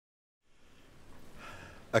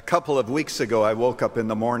A couple of weeks ago, I woke up in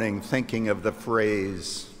the morning thinking of the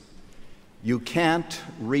phrase, "You can't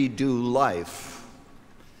redo life."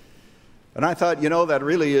 And I thought, that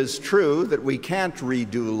really is true, that we can't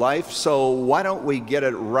redo life, so why don't we get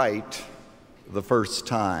it right the first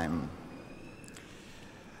time?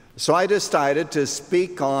 So I decided to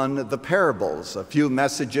speak on the parables, a few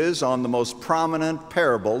messages on the most prominent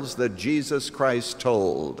parables that Jesus Christ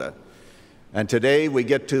told. And today we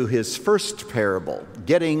get to his first parable,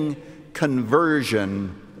 getting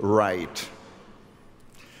conversion right.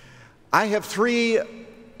 I have three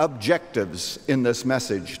objectives in this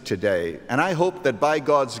message today, and I hope that by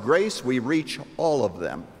God's grace we reach all of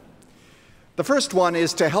them. The first one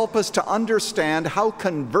is to help us to understand how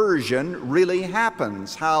conversion really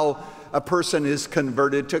happens, how a person is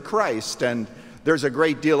converted to Christ. And there's a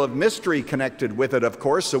great deal of mystery connected with it, of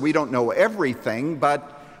course, so we don't know everything,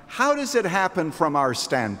 but how does it happen from our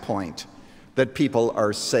standpoint that people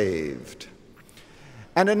are saved?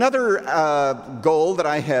 And another goal that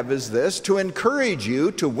I have is this, to encourage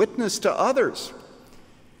you to witness to others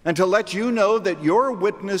and to let you know that your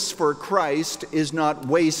witness for Christ is not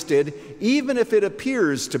wasted, even if it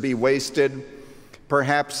appears to be wasted,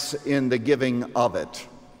 perhaps in the giving of it.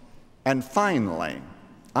 And finally,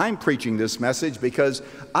 I'm preaching this message because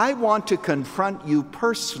I want to confront you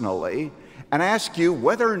personally and ask you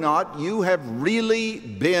whether or not you have really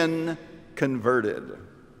been converted.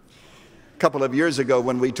 A couple of years ago,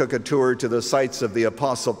 when we took a tour to the sites of the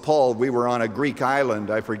Apostle Paul, we were on a Greek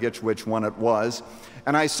island, I forget which one it was,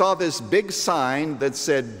 and I saw this big sign that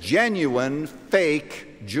said, "Genuine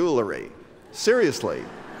fake jewelry." Seriously.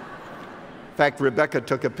 In fact, Rebecca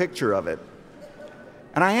took a picture of it.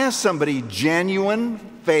 And I asked somebody, "Genuine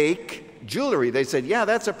fake jewelry?" They said, "Yeah,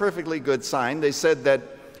 that's a perfectly good sign." They said that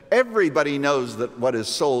everybody knows that what is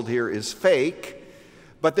sold here is fake,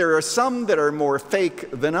 but there are some that are more fake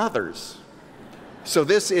than others. So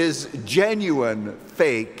this is genuine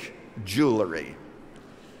fake jewelry.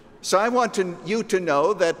 So I want you to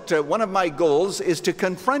know that one of my goals is to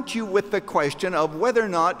confront you with the question of whether or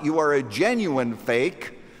not you are a genuine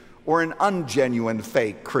fake or an ungenuine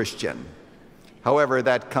fake Christian. However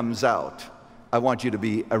that comes out, I want you to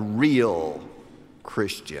be a real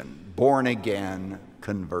Christian, born again,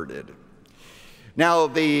 converted. Now,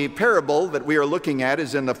 the parable that we are looking at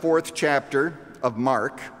is in the 4th chapter of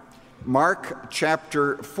Mark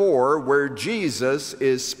chapter 4, where Jesus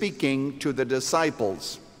is speaking to the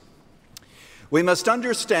disciples. We must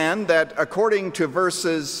understand that according to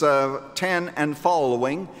verses 10 and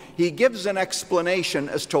following, he gives an explanation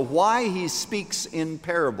as to why he speaks in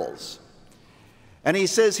parables. And he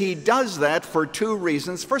says he does that for two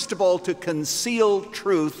reasons. First of all, to conceal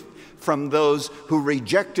truth from those who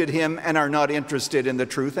rejected him and are not interested in the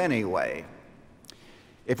truth anyway.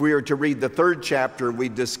 If we were to read the 3rd chapter, we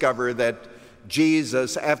discover that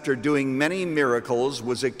Jesus, after doing many miracles,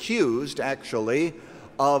 was accused, actually,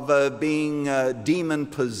 of being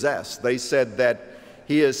demon-possessed. They said that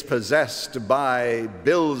he is possessed by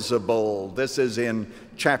Beelzebul. This is in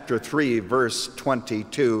chapter 3, verse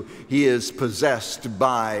 22. He is possessed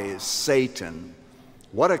by Satan.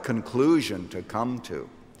 What a conclusion to come to.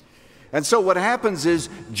 And so what happens is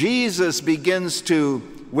Jesus begins to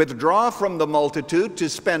withdraw from the multitude to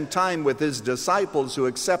spend time with his disciples who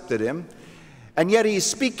accepted him. And yet he's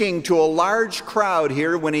speaking to a large crowd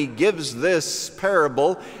here when he gives this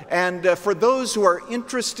parable. And for those who are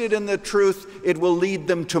interested in the truth, it will lead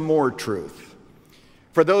them to more truth.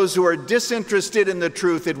 For those who are disinterested in the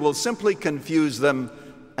truth, it will simply confuse them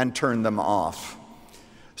and turn them off.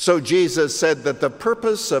 So Jesus said that the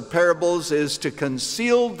purpose of parables is to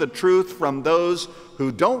conceal the truth from those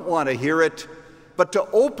who don't want to hear it, but to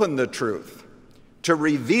open the truth, to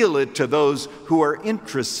reveal it to those who are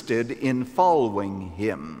interested in following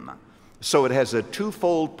him. So it has a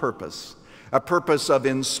twofold purpose, a purpose of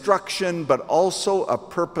instruction, but also a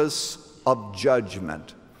purpose of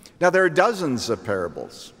judgment. Now, there are dozens of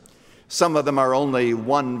parables. Some of them are only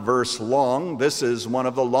one verse long. This is one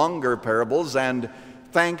of the longer parables, and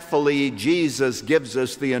thankfully, Jesus gives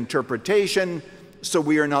us the interpretation, so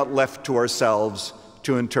we are not left to ourselves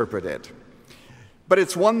to interpret it. But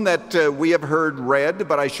it's one that we have heard read,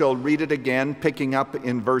 but I shall read it again, picking up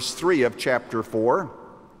in verse 3 of chapter 4.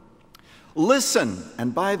 Listen,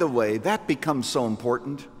 and by the way, that becomes so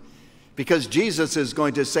important, because Jesus is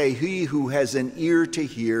going to say, "He who has an ear to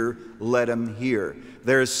hear, let him hear."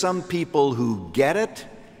 There are some people who get it,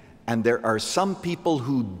 and there are some people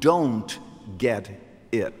who don't get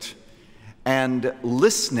it. And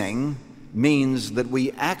listening means that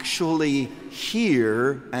we actually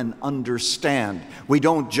hear and understand. We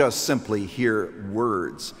don't just simply hear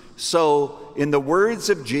words. So, in the words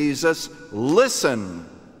of Jesus, listen.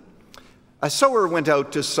 A sower went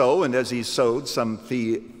out to sow, and as he sowed, some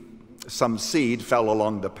seed fell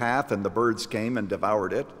along the path, and the birds came and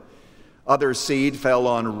devoured it. Other seed fell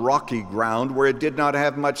on rocky ground where it did not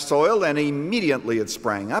have much soil, and immediately it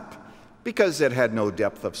sprang up because it had no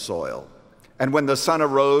depth of soil. And when the sun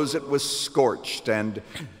arose, it was scorched, and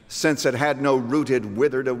since it had no root, it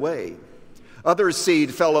withered away. Other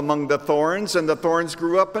seed fell among the thorns, and the thorns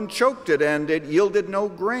grew up and choked it, and it yielded no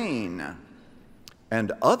grain.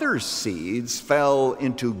 And other seeds fell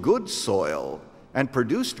into good soil and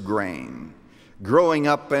produced grain, growing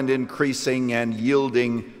up and increasing and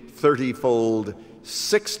yielding 30-fold,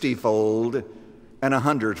 60-fold, and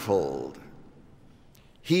 100-fold.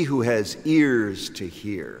 He who has ears to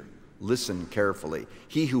hear, listen carefully.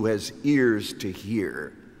 He who has ears to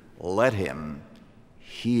hear, let him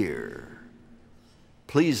hear.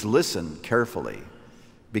 Please listen carefully,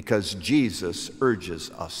 because Jesus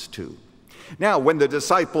urges us to. Now, when the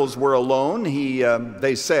disciples were alone,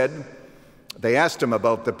 they asked him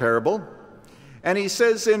about the parable. And he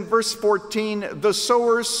says in verse 14, the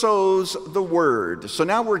sower sows the word. So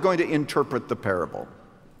now we're going to interpret the parable.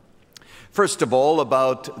 First of all,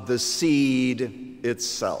 about the seed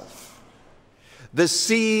itself. The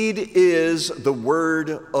seed is the word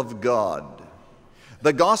of God.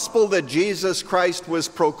 The gospel that Jesus Christ was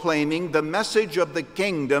proclaiming, the message of the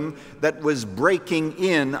kingdom that was breaking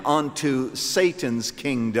in onto Satan's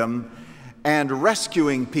kingdom and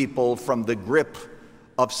rescuing people from the grip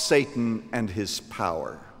of Satan and his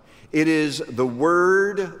power. It is the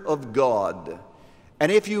word of God.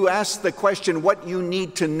 And if you ask the question what you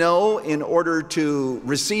need to know in order to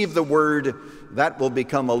receive the word, that will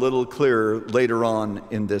become a little clearer later on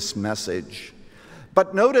in this message.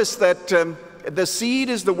 But notice that the seed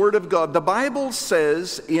is the word of God. The Bible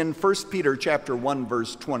says in 1 Peter chapter 1,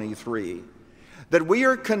 verse 23, that we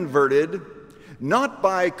are converted not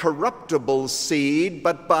by corruptible seed,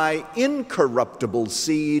 but by incorruptible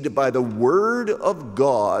seed, by the word of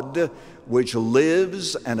God, which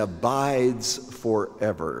lives and abides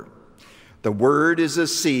forever. The word is a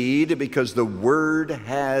seed because the word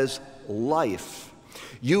has life.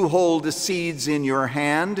 You hold seeds in your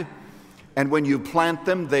hand, and when you plant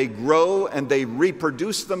them, they grow and they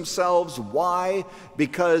reproduce themselves. Why?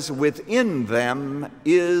 Because within them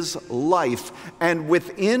is life. And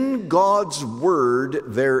within God's word,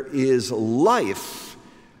 there is life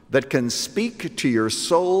that can speak to your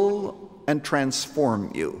soul and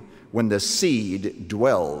transform you when the seed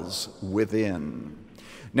dwells within.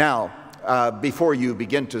 Now, before you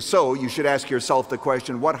begin to sow, you should ask yourself the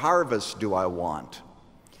question, what harvest do I want?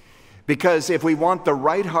 Because if we want the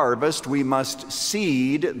right harvest, we must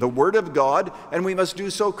seed the Word of God, and we must do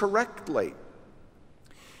so correctly.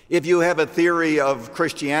 If you have a theory of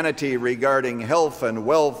Christianity regarding health and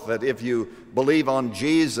wealth, that if you believe on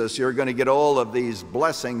Jesus, you're going to get all of these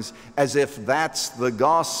blessings as if that's the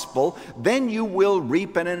gospel, then you will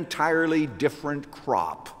reap an entirely different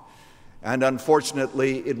crop. And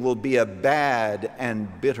unfortunately, it will be a bad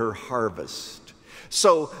and bitter harvest.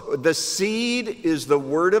 So the seed is the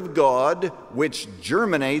word of God, which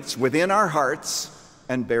germinates within our hearts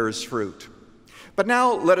and bears fruit. But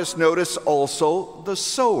now let us notice also the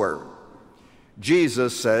sower.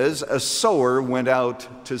 Jesus says, a sower went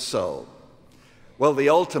out to sow. Well, the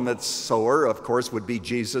ultimate sower, of course, would be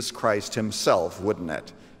Jesus Christ himself, wouldn't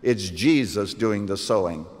it? It's Jesus doing the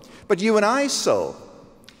sowing. But you and I sow,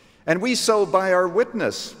 and we sow by our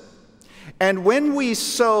witness. And when we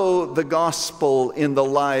sow the gospel in the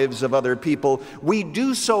lives of other people, we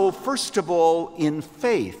do so, first of all, in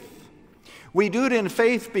faith. We do it in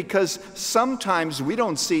faith because sometimes we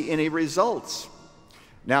don't see any results.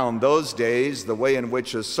 Now, in those days, the way in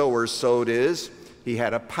which a sower sowed is he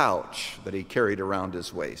had a pouch that he carried around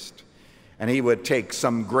his waist. And he would take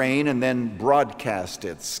some grain and then broadcast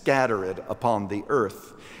it, scatter it upon the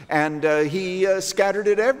earth. And he scattered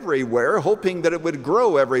it everywhere, hoping that it would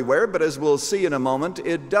grow everywhere. But as we'll see in a moment,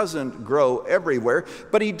 it doesn't grow everywhere.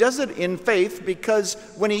 But he does it in faith because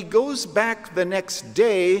when he goes back the next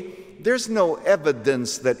day, there's no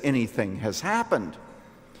evidence that anything has happened.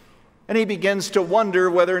 And he begins to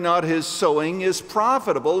wonder whether or not his sowing is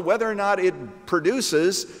profitable, whether or not it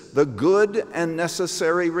produces the good and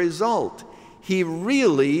necessary result. He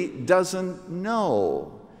really doesn't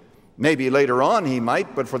know. Maybe later on he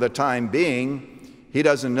might, but for the time being, he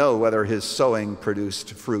doesn't know whether his sowing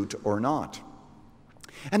produced fruit or not.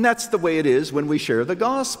 And that's the way it is when we share the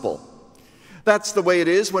gospel. That's the way it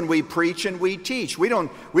is when we preach and we teach. We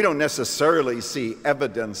don't necessarily see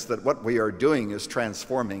evidence that what we are doing is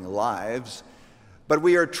transforming lives, but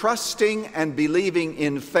we are trusting and believing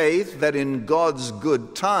in faith that in God's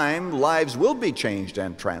good time, lives will be changed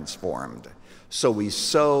and transformed. So we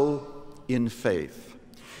sow in faith.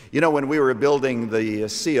 You know, when we were building the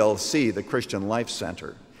CLC, the Christian Life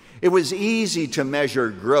Center, it was easy to measure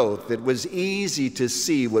growth. It was easy to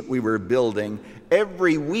see what we were building.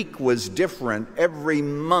 Every week was different. Every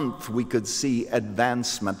month we could see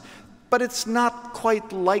advancement. But it's not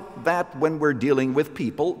quite like that when we're dealing with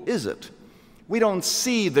people, is it? We don't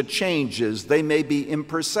see the changes. They may be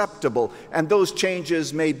imperceptible, and those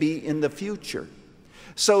changes may be in the future.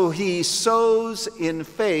 So he sows in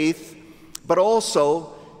faith, but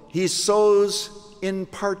also he sows in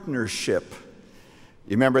partnership.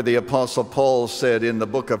 You remember the Apostle Paul said in the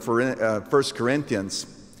book of 1 Corinthians,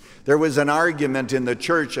 there was an argument in the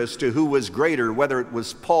church as to who was greater, whether it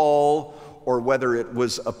was Paul or whether it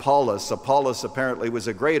was Apollos. Apollos apparently was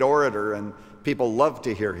a great orator, and people loved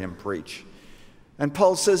to hear him preach. And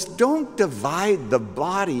Paul says, don't divide the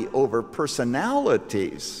body over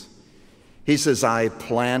personalities. He says, I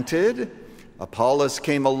planted, Apollos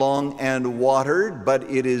came along and watered, but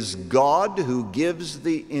it is God who gives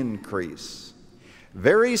the increase.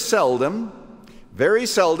 Very seldom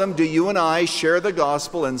do you and I share the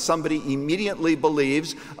gospel and somebody immediately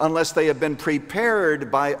believes unless they have been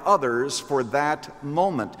prepared by others for that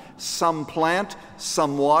moment. Some plant,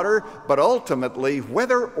 some water, but ultimately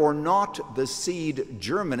whether or not the seed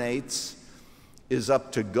germinates is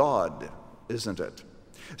up to God, isn't it?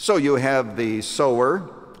 So you have the sower,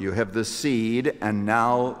 you have the seed, and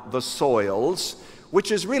now the soils,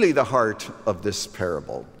 which is really the heart of this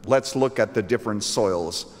parable. Let's look at the different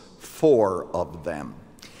soils, 4 of them.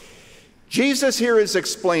 Jesus here is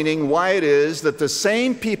explaining why it is that the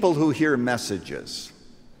same people who hear messages,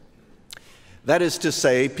 that is to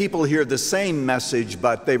say, people hear the same message,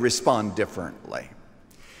 but they respond differently.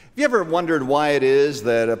 Have you ever wondered why it is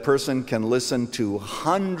that a person can listen to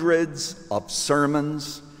hundreds of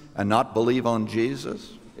sermons and not believe on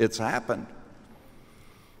Jesus? It's happened.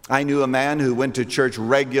 I knew a man who went to church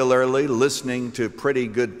regularly, listening to pretty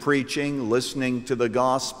good preaching, listening to the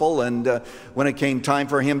gospel, and when it came time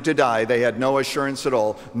for him to die, they had no assurance at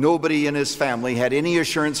all. Nobody in his family had any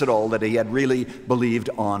assurance at all that he had really believed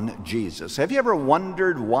on Jesus. Have you ever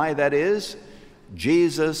wondered why that is?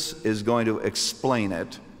 Jesus is going to explain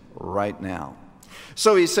it right now.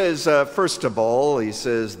 So he says, first of all, he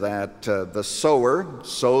says that the sower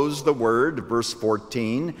sows the word, verse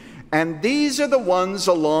 14, and these are the ones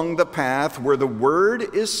along the path where the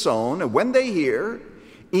word is sown. And when they hear,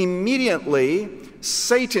 immediately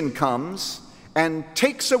Satan comes and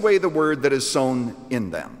takes away the word that is sown in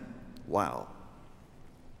them. Wow.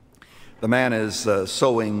 The man is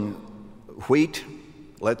sowing wheat,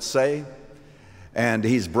 let's say, and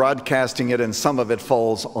he's broadcasting it, and some of it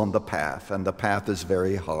falls on the path, and the path is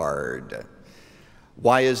very hard.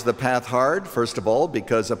 Why is the path hard? First of all,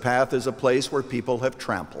 because a path is a place where people have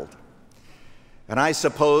trampled. And I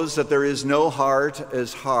suppose that there is no heart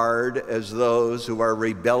as hard as those who are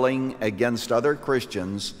rebelling against other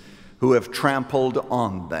Christians who have trampled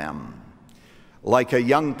on them. Like a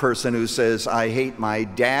young person who says, I hate my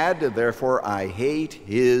dad, therefore I hate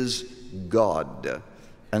his God.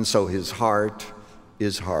 And so his heart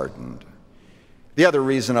is hardened. The other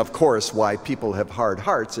reason, of course, why people have hard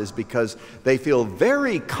hearts is because they feel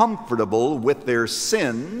very comfortable with their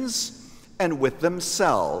sins and with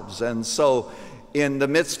themselves. And so in the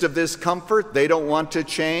midst of this comfort, they don't want to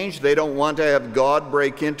change. They don't want to have God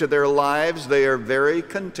break into their lives. They are very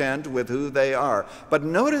content with who they are. But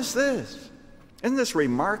notice this. Isn't this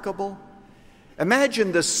remarkable?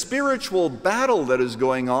 Imagine the spiritual battle that is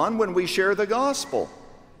going on when we share the gospel.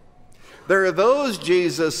 There are those,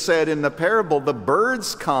 Jesus said in the parable, the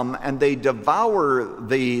birds come and they devour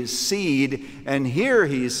the seed. And here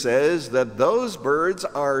he says that those birds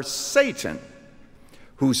are Satan,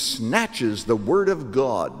 who snatches the word of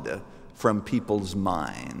God from people's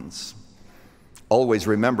minds. Always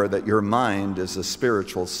remember that your mind is a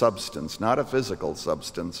spiritual substance, not a physical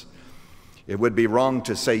substance. It would be wrong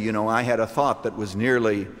to say, you know, I had a thought that was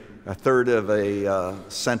nearly a third of a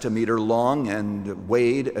centimeter long and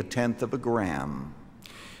weighed a tenth of a gram.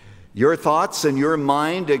 Your thoughts and your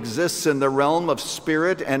mind exists in the realm of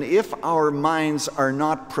spirit, and if our minds are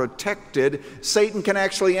not protected, Satan can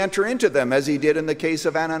actually enter into them, as he did in the case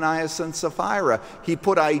of Ananias and Sapphira. He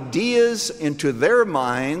put ideas into their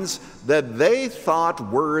minds that they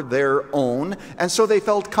thought were their own, and so they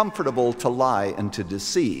felt comfortable to lie and to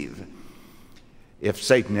deceive. If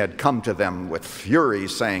Satan had come to them with fury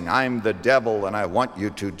saying, "I'm the devil and I want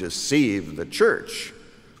you to deceive the church,"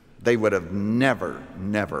 they would have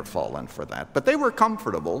never fallen for that. But they were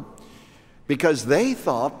comfortable because they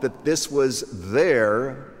thought that this was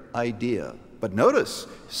their idea. But notice,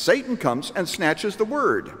 Satan comes and snatches the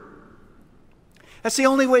word. That's the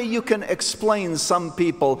only way you can explain some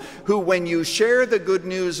people who, when you share the good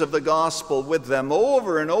news of the gospel with them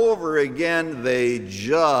over and over again, they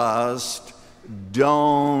just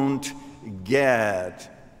don't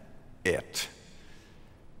get it.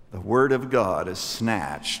 The Word of God is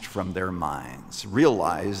snatched from their minds.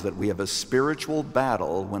 Realize that we have a spiritual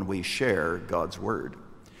battle when we share God's Word.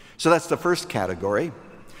 So that's the first category.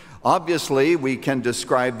 Obviously, we can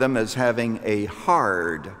describe them as having a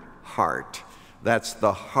hard heart. That's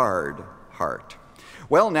the hard heart.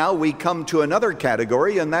 Well, now we come to another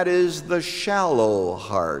category, and that is the shallow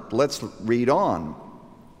heart. Let's read on.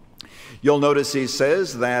 You'll notice he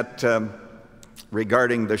says that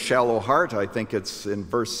regarding the shallow heart, I think it's in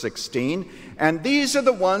verse 16, "And these are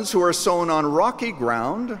the ones who are sown on rocky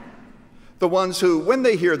ground, the ones who, when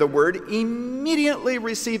they hear the word, immediately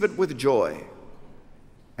receive it with joy.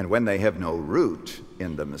 And when they have no root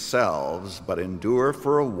in themselves, but endure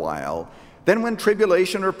for a while, then when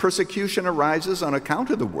tribulation or persecution arises on account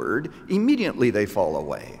of the word, immediately they fall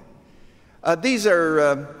away." These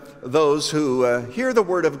are those who hear the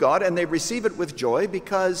word of God and they receive it with joy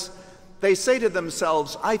because they say to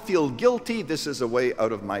themselves, "I feel guilty, this is a way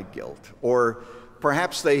out of my guilt." Or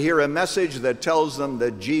perhaps they hear a message that tells them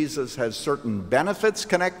that Jesus has certain benefits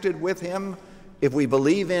connected with him if we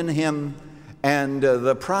believe in him. And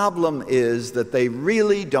the problem is that they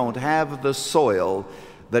really don't have the soil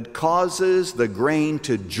that causes the grain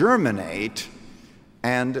to germinate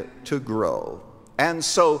and to grow. And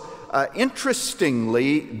so,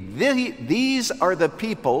 interestingly, these are the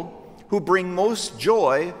people who bring most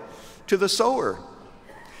joy to the sower.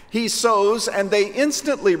 He sows and they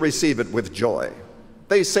instantly receive it with joy.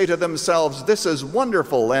 They say to themselves, "This is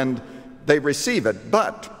wonderful," and they receive it.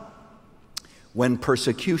 But when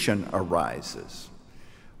persecution arises,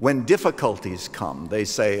 when difficulties come, they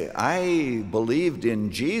say, "I believed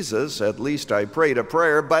in Jesus, at least I prayed a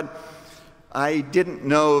prayer, but I didn't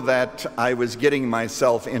know that I was getting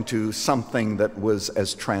myself into something that was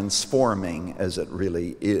as transforming as it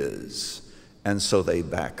really is." And so they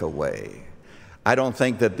back away. I don't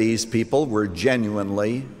think that these people were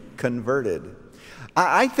genuinely converted.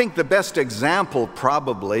 I think the best example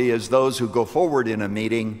probably is those who go forward in a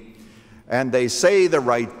meeting and they say the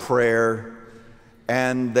right prayer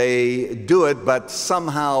and they do it, but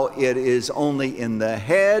somehow it is only in the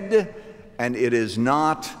head and it is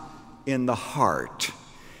not in the heart.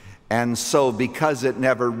 And so because it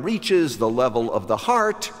never reaches the level of the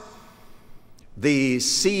heart, the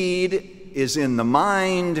seed is in the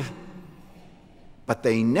mind, but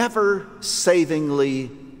they never savingly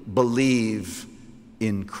believe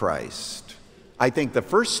in Christ. I think the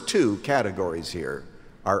first two categories here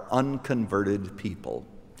are unconverted people.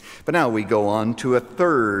 But now we go on to a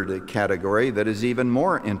third category that is even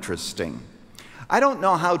more interesting. I don't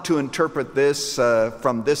know how to interpret this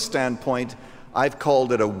from this standpoint. I've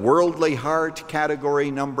called it a worldly heart, category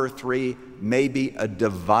number 3, maybe a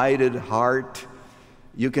divided heart.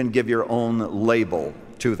 You can give your own label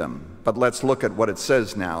to them. But let's look at what it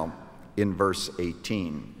says now in verse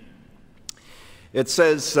 18. It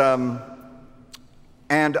says,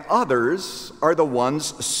 "And others are the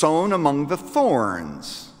ones sown among the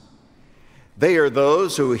thorns. They are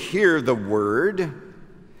those who hear the word,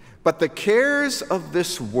 but the cares of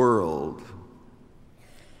this world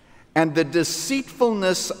and the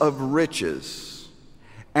deceitfulness of riches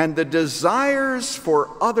and the desires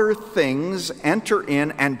for other things enter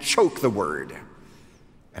in and choke the word,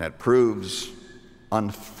 and it proves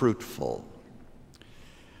unfruitful."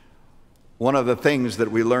 One of the things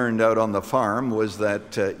that we learned out on the farm was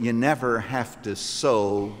that you never have to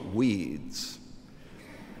sow weeds.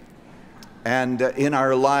 And in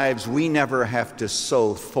our lives, we never have to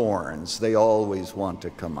sow thorns. They always want to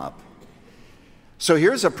come up. So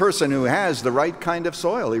here's a person who has the right kind of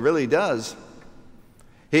soil. He really does.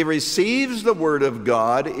 He receives the word of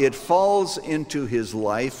God. It falls into his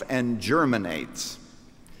life and germinates.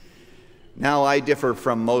 Now, I differ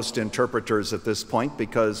from most interpreters at this point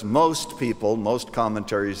because most people, most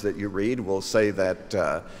commentaries that you read will say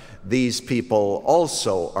that these people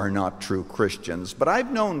also are not true Christians. But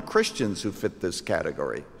I've known Christians who fit this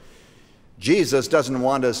category. Jesus doesn't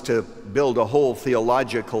want us to build a whole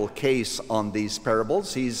theological case on these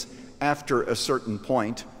parables. He's after a certain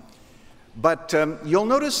point. But you'll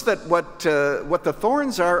notice that what the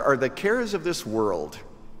thorns are the cares of this world.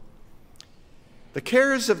 The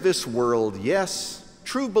cares of this world, yes,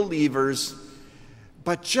 true believers,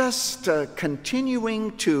 but just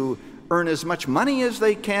continuing to earn as much money as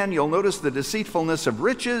they can. You'll notice the deceitfulness of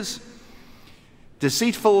riches.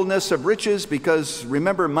 Deceitfulness of riches, because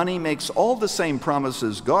remember, money makes all the same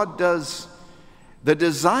promises God does. The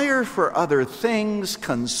desire for other things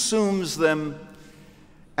consumes them.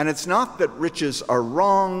 And it's not that riches are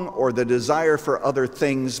wrong or the desire for other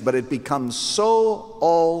things, but it becomes so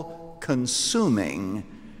all-consuming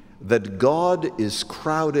that God is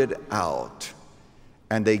crowded out,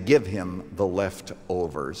 and they give him the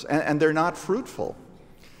leftovers, and they're not fruitful.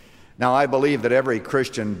 Now, I believe that every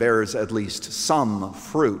Christian bears at least some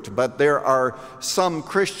fruit, but there are some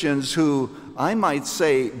Christians who, I might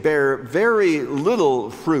say, bear very little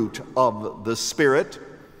fruit of the Spirit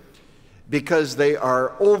because they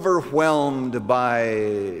are overwhelmed by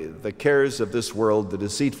the cares of this world, the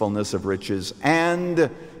deceitfulness of riches, and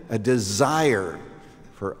a desire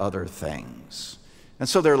for other things. And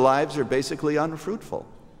so their lives are basically unfruitful.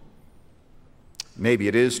 Maybe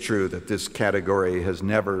it is true that this category has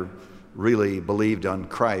never really believed on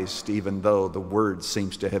Christ, even though the word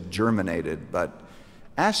seems to have germinated. But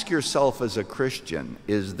ask yourself as a Christian,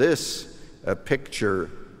 is this a picture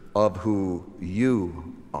of who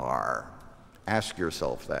you are? Ask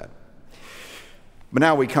yourself that. But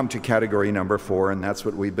now we come to category number 4, and that's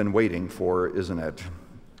what we've been waiting for, isn't it?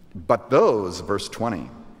 But those, verse 20,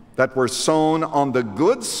 that were sown on the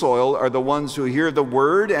good soil are the ones who hear the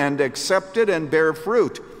word and accept it and bear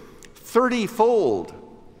fruit 30-fold,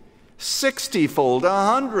 60-fold,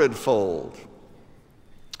 100-fold.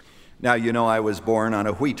 Now, you know, I was born on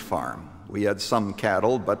a wheat farm. We had some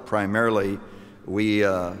cattle, but primarily we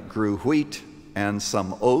grew wheat and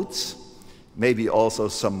some oats, maybe also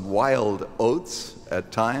some wild oats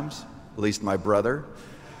at times, at least my brother.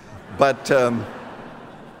 But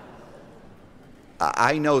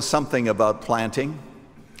I know something about planting.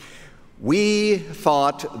 We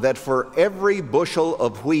thought that for every bushel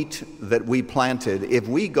of wheat that we planted, if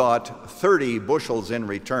we got 30 bushels in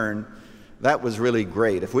return, that was really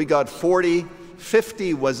great. If we got 40,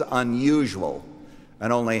 50 was unusual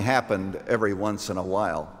and only happened every once in a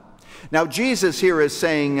while. Now, Jesus here is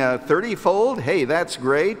saying 30-fold, hey, that's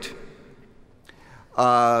great.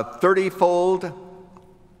 30-fold,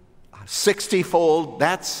 60-fold,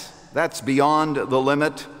 that's beyond the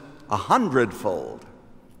limit. 100-fold.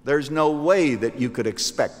 There's no way that you could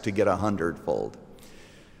expect to get 100-fold.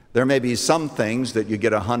 There may be some things that you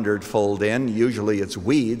get 100-fold in. Usually it's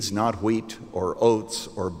weeds, not wheat or oats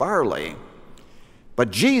or barley. But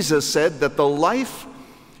Jesus said that the life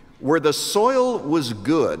where the soil was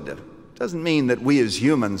good doesn't mean that we as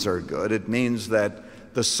humans are good. It means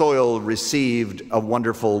that the soil received a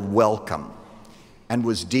wonderful welcome and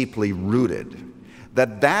was deeply rooted.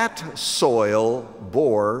 That soil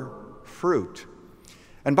bore fruit.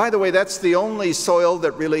 And by the way, that's the only soil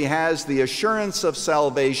that really has the assurance of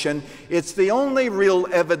salvation. It's the only real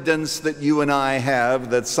evidence that you and I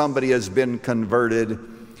have that somebody has been converted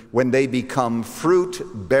when they become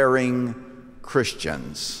fruit-bearing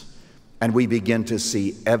Christians. And we begin to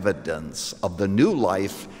see evidence of the new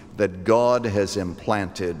life that God has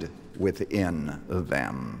implanted within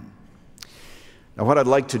them. Now, what I'd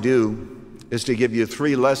like to do is to give you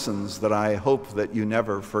 3 lessons that I hope that you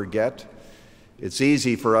never forget. It's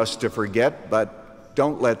easy for us to forget, but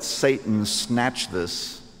don't let Satan snatch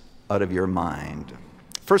this out of your mind.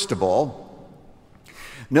 First of all,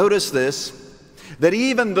 notice this, that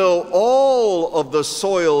even though all of the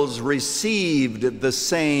soils received the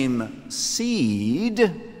same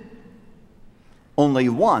seed, only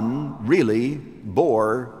one really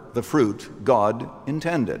bore the fruit God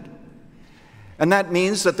intended. And that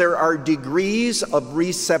means that there are degrees of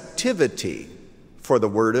receptivity for the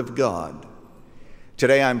Word of God.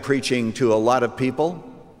 Today I'm preaching to a lot of people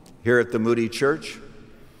here at the Moody Church,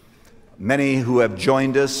 many who have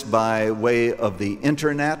joined us by way of the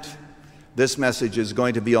internet. This message is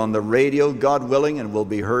going to be on the radio, God willing, and will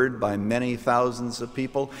be heard by many thousands of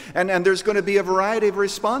people. And there's going to be a variety of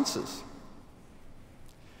responses.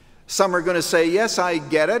 Some are going to say, yes, I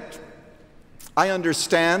get it. I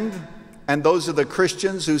understand. And those are the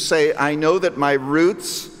Christians who say, I know that my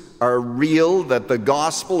roots are real, that the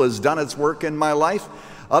gospel has done its work in my life.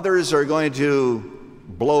 Others are going to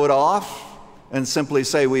blow it off and simply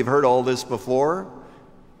say, we've heard all this before,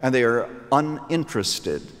 and they are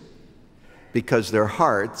uninterested because their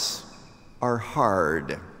hearts are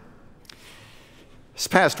hard. This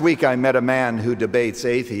past week I met a man who debates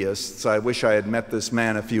atheists. I wish I had met this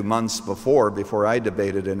man a few months before I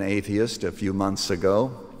debated an atheist a few months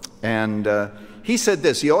ago. And he said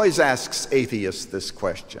this, he always asks atheists this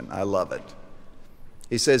question. I love it.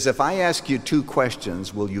 He says, if I ask you 2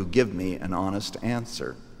 questions, will you give me an honest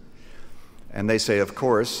answer? And they say, of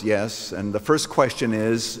course, yes. And the first question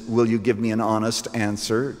is, will you give me an honest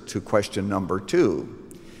answer to question number 2?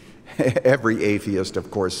 Every atheist,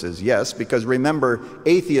 of course, says yes, because remember,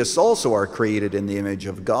 atheists also are created in the image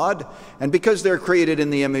of God, and because they're created in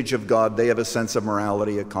the image of God, they have a sense of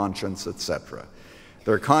morality, a conscience, etc.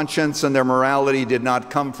 Their conscience and their morality did not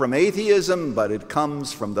come from atheism, but it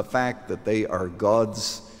comes from the fact that they are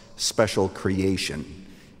God's special creation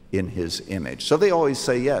in His image. So they always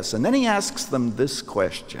say yes. And then he asks them this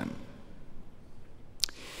question: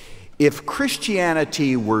 if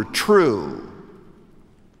Christianity were true,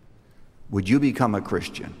 would you become a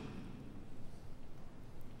Christian?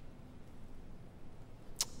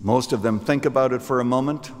 Most of them think about it for a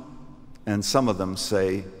moment, and some of them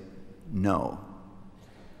say no.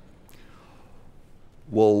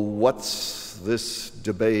 Well, what's this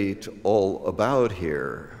debate all about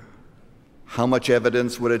here? How much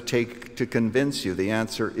evidence would it take to convince you? The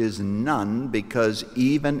answer is none, because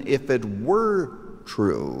even if it were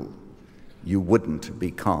true, you wouldn't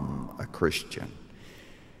become a Christian.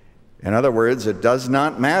 In other words, it does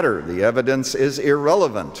not matter. The evidence is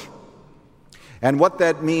irrelevant. And what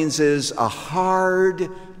that means is a hard,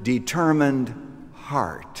 determined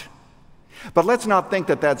heart. But let's not think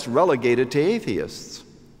that that's relegated to atheists.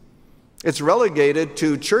 It's relegated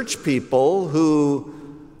to church people who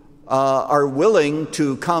are willing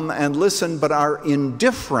to come and listen, but are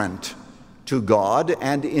indifferent to God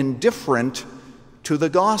and indifferent to the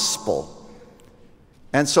gospel.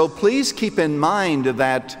 And so please keep in mind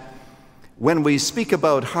that when we speak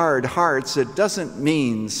about hard hearts, it doesn't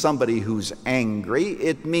mean somebody who's angry.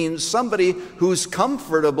 It means somebody who's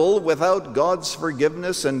comfortable without God's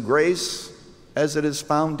forgiveness and grace as it is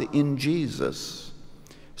found in Jesus.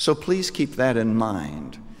 So please keep that in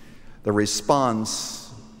mind. The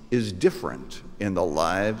response is different in the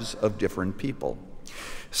lives of different people.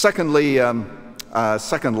 Secondly,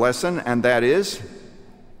 second lesson, and that is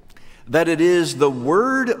that it is the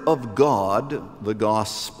Word of God, the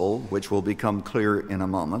gospel, which will become clear in a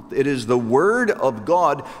moment. It is the Word of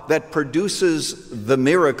God that produces the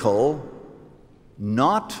miracle,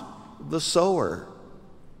 not the sower.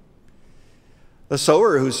 The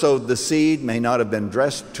sower who sowed the seed may not have been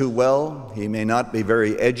dressed too well. He may not be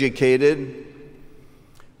very educated.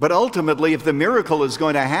 But ultimately, if the miracle is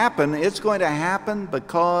going to happen, it's going to happen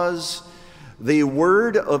because the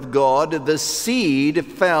Word of God, the seed,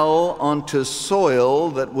 fell onto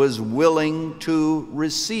soil that was willing to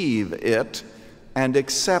receive it and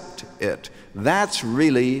accept it. That's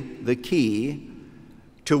really the key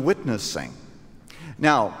to witnessing.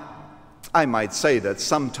 Now, I might say that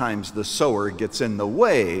sometimes the sower gets in the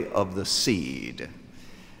way of the seed.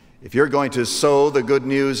 If you're going to sow the good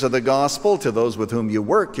news of the gospel to those with whom you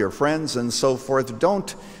work, your friends and so forth,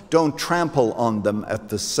 don't trample on them at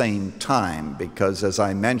the same time, because as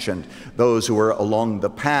I mentioned, those who were along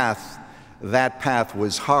the path, that path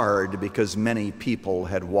was hard because many people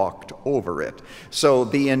had walked over it. So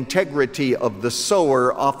the integrity of the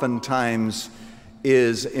sower oftentimes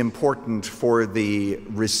is important for the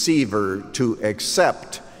receiver to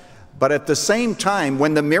accept. But at the same time,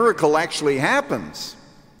 when the miracle actually happens,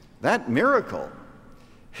 that miracle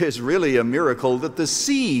is really a miracle that the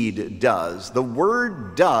seed does. The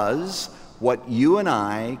Word does what you and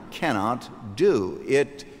I cannot do.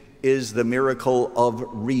 It is the miracle of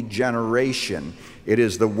regeneration. It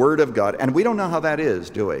is the Word of God. And we don't know how that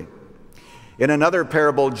is, do we? In another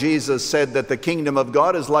parable, Jesus said that the kingdom of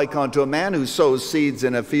God is like unto a man who sows seeds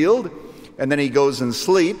in a field, and then he goes and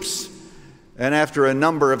sleeps. And after a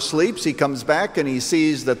number of sleeps, he comes back and he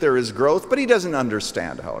sees that there is growth, but he doesn't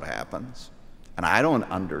understand how it happens. And I don't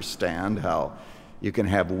understand how you can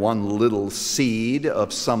have one little seed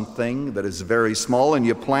of something that is very small and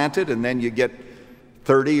you plant it and then you get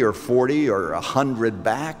 30 or 40 or 100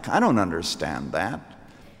 back. I don't understand that.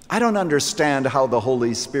 I don't understand how the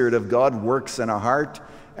Holy Spirit of God works in a heart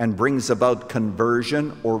and brings about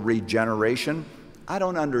conversion or regeneration. I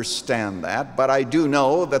don't understand that, but I do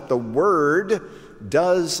know that the Word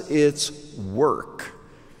does its work,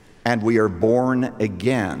 and we are born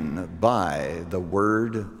again by the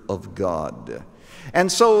Word of God. And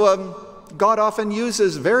so God often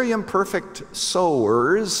uses very imperfect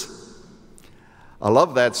sowers. I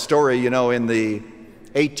love that story. You know, in the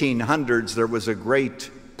 1800s, there was a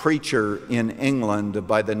great preacher in England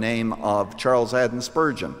by the name of Charles Haddon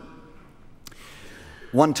Spurgeon.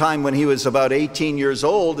 One time when he was about 18 years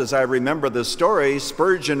old, as I remember the story,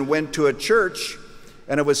 Spurgeon went to a church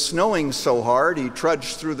and it was snowing so hard, he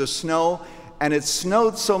trudged through the snow, and it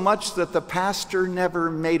snowed so much that the pastor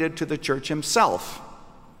never made it to the church himself.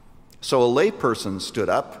 So a layperson stood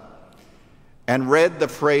up and read the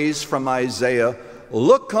phrase from Isaiah,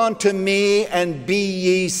 "Look unto me and be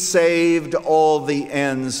ye saved, all the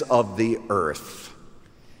ends of the earth."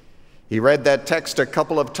 He read that text a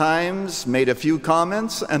couple of times, made a few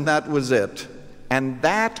comments, and that was it. And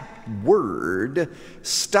that word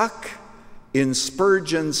stuck in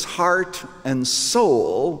Spurgeon's heart and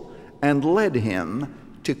soul and led him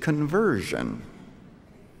to conversion.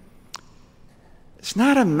 It's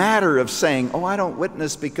not a matter of saying, "Oh, I don't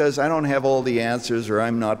witness because I don't have all the answers or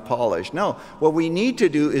I'm not polished." No, what we need to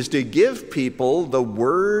do is to give people the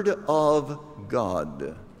Word of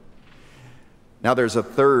God. Now there's a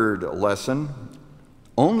third lesson.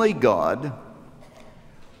 Only God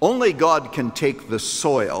can take the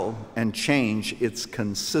soil and change its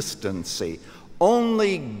consistency.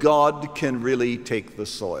 Only God can really take the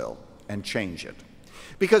soil and change it.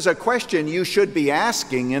 Because a question you should be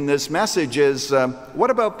asking in this message is, what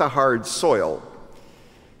about the hard soil?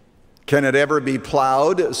 Can it ever be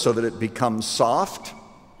plowed so that it becomes soft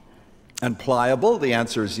and pliable? The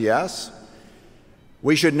answer is yes.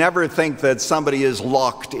 We should never think that somebody is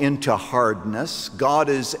locked into hardness. God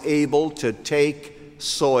is able to take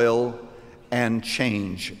soil and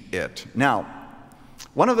change it. Now,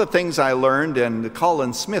 one of the things I learned, and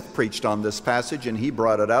Colin Smith preached on this passage and he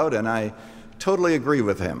brought it out, and I totally agree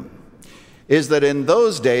with him, is that in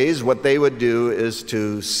those days what they would do is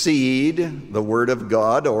to seed the Word of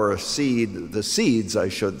God, or seed the seeds, I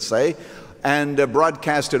should say, and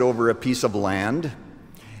broadcast it over a piece of land.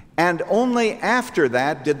 And only after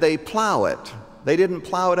that did they plow it. They didn't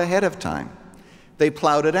plow it ahead of time. They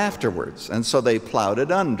plowed it afterwards. And so they plowed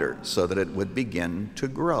it under so that it would begin to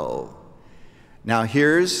grow. Now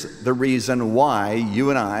here's the reason why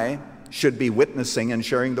you and I should be witnessing and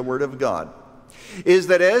sharing the Word of God. Is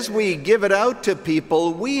that as we give it out to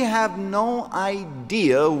people, we have no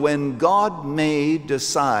idea when God may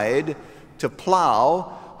decide to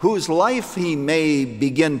plow, whose life He may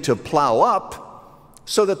begin to plow up,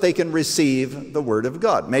 so that they can receive the Word of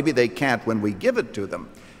God. Maybe they can't when we give it to them,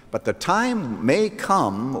 but the time may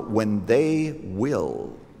come when they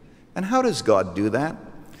will. And how does God do that?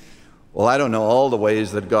 Well, I don't know all the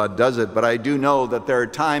ways that God does it, but I do know that there are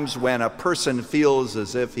times when a person feels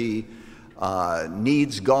as if he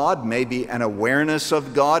needs God, maybe an awareness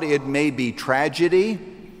of God. It may be tragedy.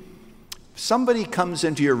 If somebody comes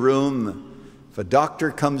into your room, if a doctor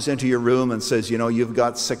comes into your room and says, you've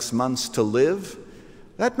got 6 months to live,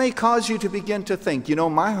 that may cause you to begin to think,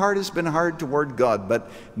 my heart has been hard toward God,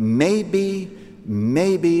 but maybe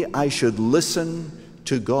I should listen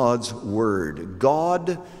to God's Word.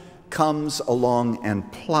 God comes along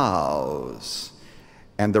and plows.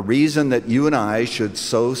 And the reason that you and I should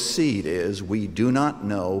sow seed is we do not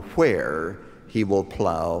know where He will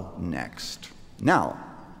plow next. Now,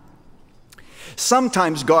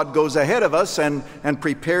 sometimes God goes ahead of us and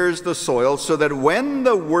prepares the soil so that when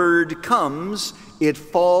the Word comes, it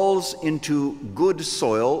falls into good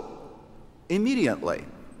soil immediately.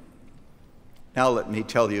 Now let me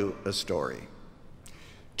tell you a story.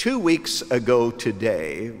 2 weeks ago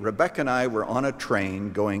today, Rebecca and I were on a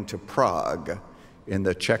train going to Prague in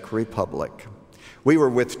the Czech Republic. We were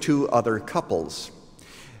with 2 other couples.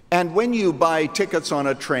 And when you buy tickets on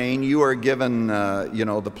a train, you are given,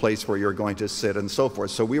 the place where you're going to sit and so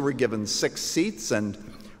forth. So we were given 6 seats, and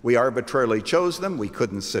we arbitrarily chose them. We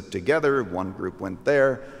couldn't sit together. One group went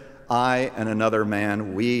there. I and another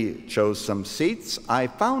man, we chose some seats. I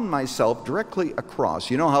found myself directly across.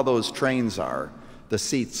 You know how those trains are. The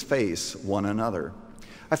seats face one another.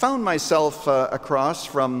 I found myself across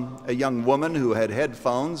from a young woman who had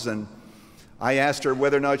headphones, and I asked her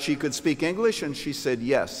whether or not she could speak English, and she said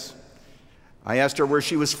yes. I asked her where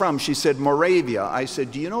she was from. She said Moravia. I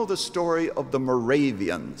said, do you know the story of the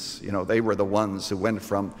Moravians? They were the ones who went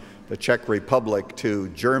from the Czech Republic to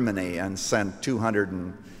Germany and sent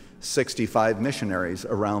 265 missionaries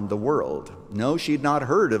around the world. No, she'd not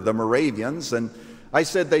heard of the Moravians, and I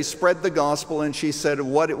said they spread the gospel, and she said,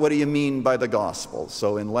 what do you mean by the gospel?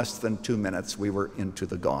 So in less than 2 minutes, we were into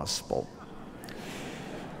the gospel.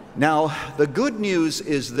 Now, the good news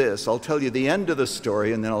is this. I'll tell you the end of the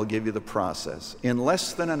story, and then I'll give you the process. In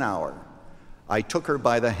less than an hour, I took her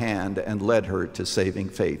by the hand and led her to saving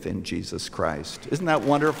faith in Jesus Christ. Isn't that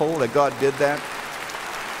wonderful that God did that?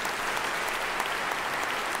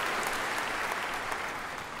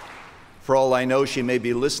 For all I know, she may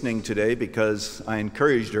be listening today because I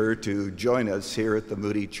encouraged her to join us here at the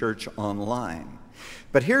Moody Church online.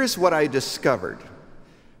 But here's what I discovered.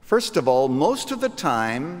 First of all, most of the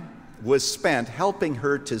time was spent helping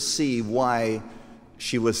her to see why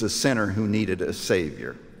she was a sinner who needed a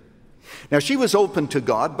Savior. Now, she was open to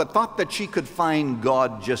God, but thought that she could find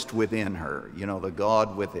God just within her, the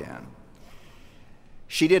God within.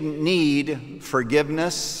 She didn't need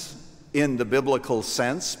forgiveness in the biblical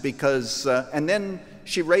sense because, and then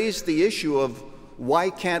she raised the issue of, why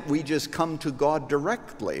can't we just come to God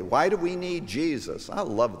directly? Why do we need Jesus? I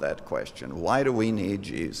love that question. Why do we need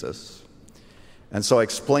Jesus? And so I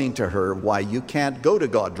explained to her why you can't go to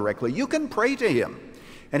God directly. You can pray to him,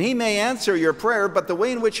 and he may answer your prayer, but the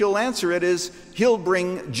way in which he'll answer it is he'll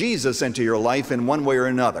bring Jesus into your life in one way or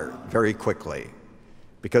another very quickly,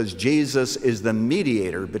 because Jesus is the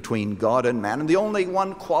mediator between God and man and the only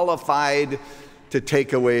one qualified to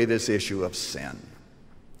take away this issue of sin.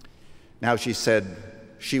 Now, she said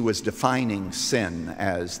she was defining sin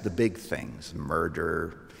as the big things,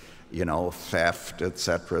 murder, theft,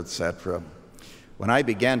 etc., etc. When I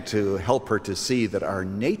began to help her to see that our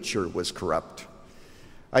nature was corrupt,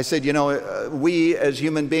 I said, we as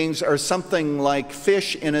human beings are something like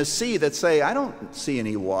fish in a sea that say, I don't see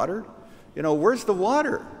any water. Where's the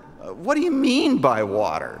water? What do you mean by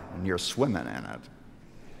water? And you're swimming in it.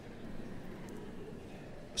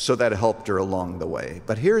 So that helped her along the way.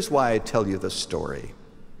 But here's why I tell you the story.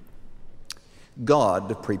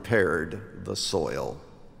 God prepared the soil.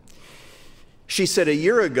 She said a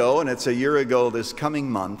year ago, and it's a year ago this coming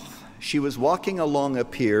month, she was walking along a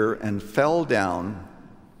pier and fell down.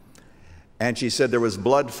 And she said there was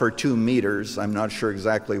blood for 2 meters. I'm not sure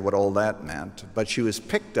exactly what all that meant, but she was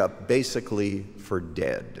picked up basically for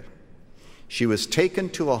dead. She was taken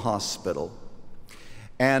to a hospital.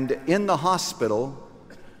 And in the hospital,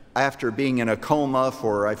 after being in a coma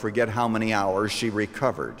for I forget how many hours, she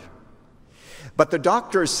recovered. But the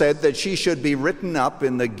doctor said that she should be written up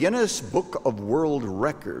in the Guinness Book of World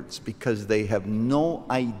Records because they have no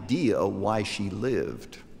idea why she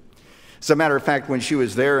lived. As a matter of fact, when she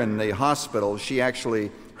was there in the hospital,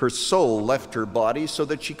 her soul left her body so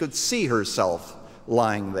that she could see herself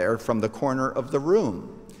lying there from the corner of the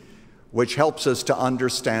room, which helps us to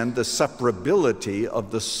understand the separability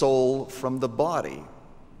of the soul from the body.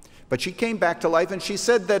 But she came back to life, and she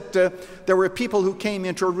said that there were people who came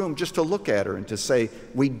into her room just to look at her and to say,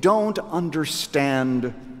 we don't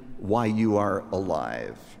understand why you are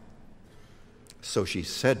alive. So she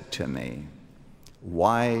said to me,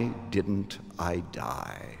 why didn't I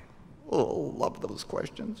die? Oh, love those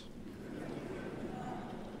questions.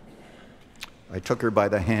 I took her by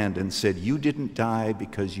the hand and said, you didn't die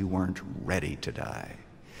because you weren't ready to die.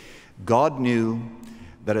 God knew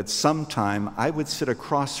that at some time I would sit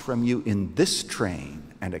across from you in this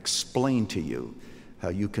train and explain to you how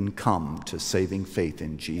you can come to saving faith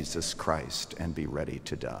in Jesus Christ and be ready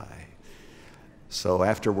to die. So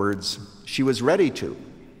afterwards, she was ready to.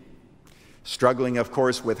 Struggling, of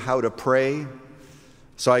course, with how to pray.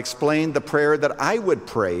 So I explained the prayer that I would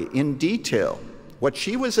pray in detail, what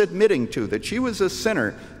she was admitting to, that she was a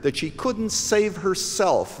sinner, that she couldn't save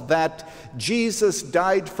herself, that Jesus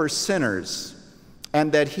died for sinners,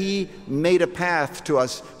 and that he made a path to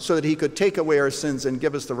us so that he could take away our sins and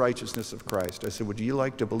give us the righteousness of Christ. I said, would you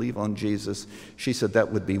like to believe on Jesus? She said,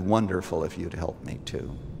 that would be wonderful if you'd help me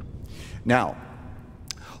too. Now,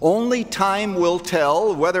 only time will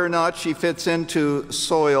tell whether or not she fits into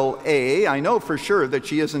soil A. I know for sure that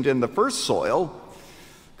she isn't in the first soil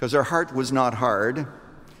because her heart was not hard.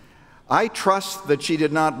 I trust that she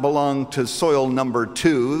did not belong to soil number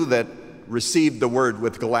 2 that received the word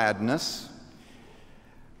with gladness.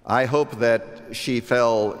 I hope that she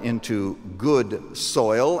fell into good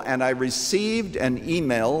soil, and I received an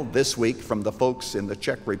email this week from the folks in the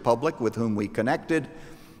Czech Republic with whom we connected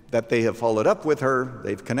that they have followed up with her.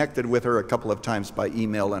 They've connected with her a couple of times by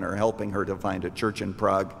email and are helping her to find a church in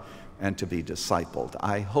Prague and to be discipled.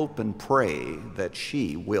 I hope and pray that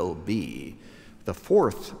she will be the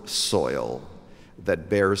 4th soil that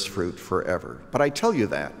bears fruit forever. But I tell you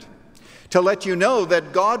that to let you know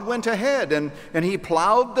that God went ahead and he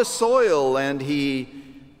plowed the soil, and he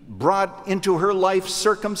brought into her life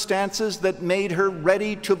circumstances that made her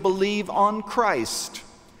ready to believe on Christ.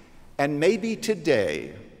 And maybe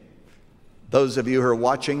today, those of you who are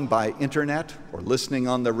watching by internet or listening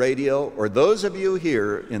on the radio, or those of you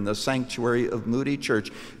here in the sanctuary of Moody Church,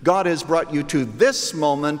 God has brought you to this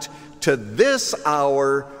moment, to this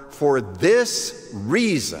hour, for this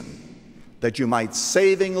reason, that you might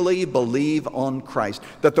savingly believe on Christ,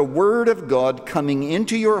 that the Word of God coming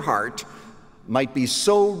into your heart might be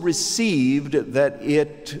so received that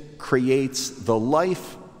it creates the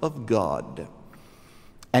life of God.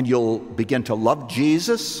 And you'll begin to love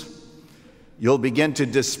Jesus. You'll begin to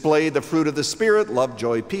display the fruit of the Spirit, love,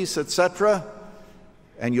 joy, peace, etc.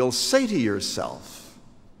 And you'll say to yourself,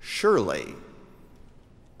 surely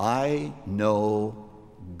I know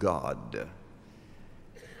God.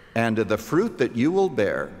 And the fruit that you will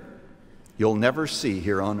bear, you'll never see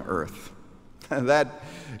here on earth. That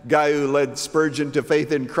guy who led Spurgeon to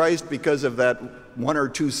faith in Christ because of that 1 or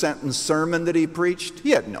 2 sentence sermon that he preached, he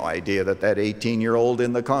had no idea that that 18-year-old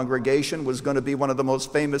in the congregation was going to be one of the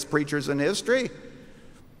most famous preachers in history.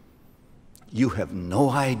 You have no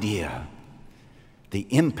idea the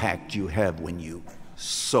impact you have when you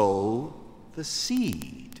sow the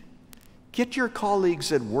seed. Get your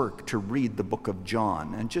colleagues at work to read the book of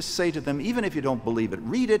John and just say to them, even if you don't believe it,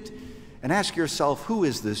 read it and ask yourself, who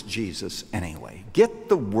is this Jesus anyway? Get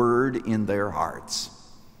the word in their hearts.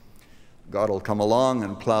 God will come along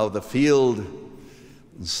and plow the field,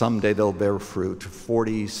 and someday they'll bear fruit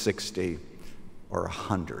 40, 60, or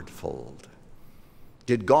 100-fold.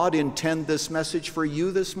 Did God intend this message for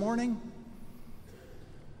you this morning?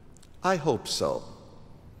 I hope so.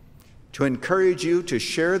 To encourage you to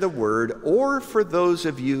share the word, or for those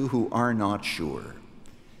of you who are not sure,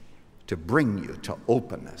 to bring you to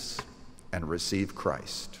openness and receive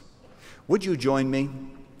Christ. Would you join me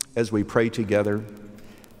as we pray together?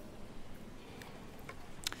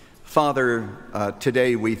 Father,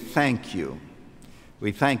 today we thank you.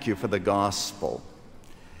 We thank you for the gospel.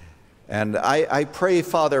 And I pray,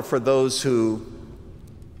 Father, for those who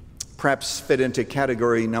perhaps fit into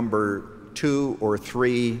category number 2 or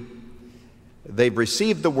 3. They've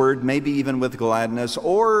received the word, maybe even with gladness,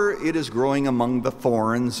 or it is growing among the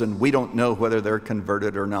thorns, and we don't know whether they're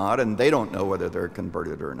converted or not, and they don't know whether they're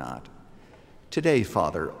converted or not. Today,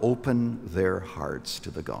 Father, open their hearts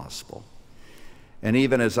to the gospel. And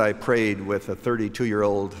even as I prayed with a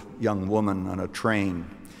 32-year-old young woman on a train,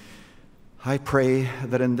 I pray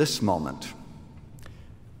that in this moment,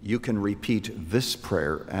 you can repeat this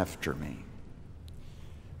prayer after me.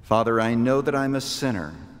 Father, I know that I'm a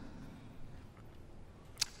sinner.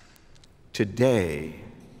 Today,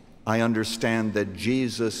 I understand that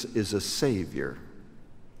Jesus is a Savior,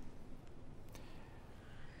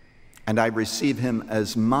 and I receive him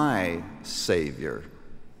as my Savior.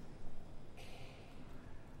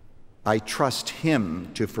 I trust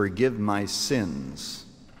him to forgive my sins.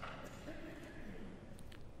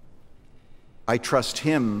 I trust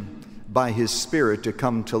him by his Spirit to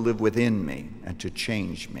come to live within me and to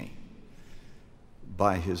change me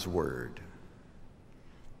by his word.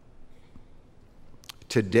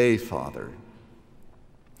 Today, Father,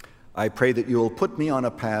 I pray that you will put me on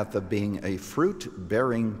a path of being a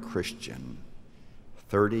fruit-bearing Christian,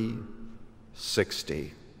 30,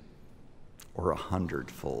 60, or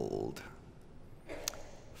 100-fold.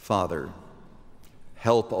 Father,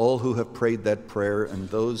 help all who have prayed that prayer and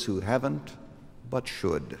those who haven't but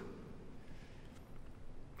should.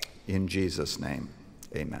 In Jesus' name,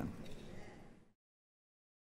 amen.